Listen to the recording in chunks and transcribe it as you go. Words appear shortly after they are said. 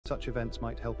such events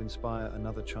might help inspire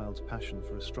another child's passion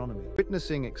for astronomy.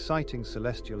 Witnessing exciting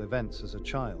celestial events as a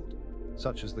child,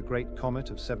 such as the Great Comet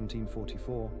of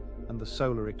 1744 and the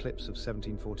solar eclipse of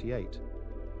 1748,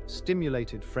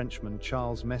 stimulated Frenchman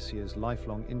Charles Messier's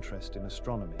lifelong interest in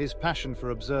astronomy. His passion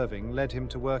for observing led him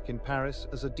to work in Paris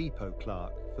as a depot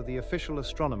clerk for the official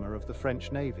astronomer of the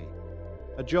French Navy,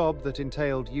 a job that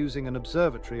entailed using an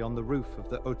observatory on the roof of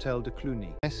the Hôtel de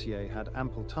Cluny. Messier had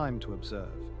ample time to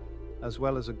observe, as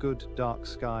well as a good dark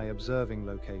sky observing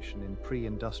location in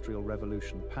pre-industrial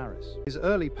revolution Paris. His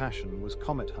early passion was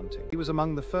comet hunting. He was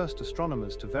among the first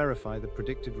astronomers to verify the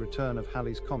predicted return of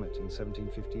Halley's Comet in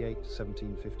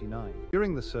 1758-1759.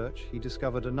 During the search, he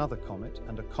discovered another comet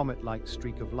and a comet-like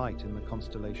streak of light in the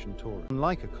constellation Taurus.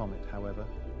 Unlike a comet, however,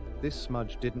 this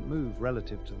smudge didn't move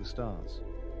relative to the stars.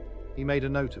 He made a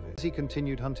note of it. As he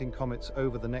continued hunting comets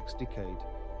over the next decade,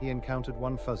 he encountered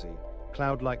one fuzzy,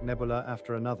 cloud-like nebula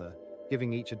after another,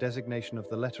 giving each a designation of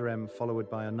the letter M followed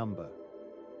by a number.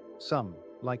 Some,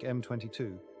 like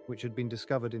M22, which had been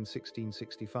discovered in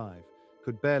 1665,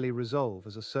 could barely resolve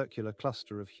as a circular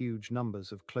cluster of huge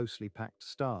numbers of closely packed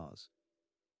stars,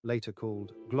 later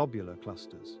called globular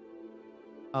clusters.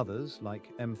 Others,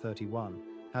 like M31,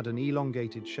 had an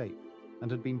elongated shape and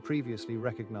had been previously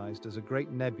recognized as a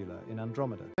great nebula in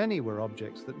Andromeda. Many were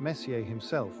objects that Messier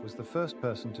himself was the first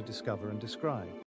person to discover and describe.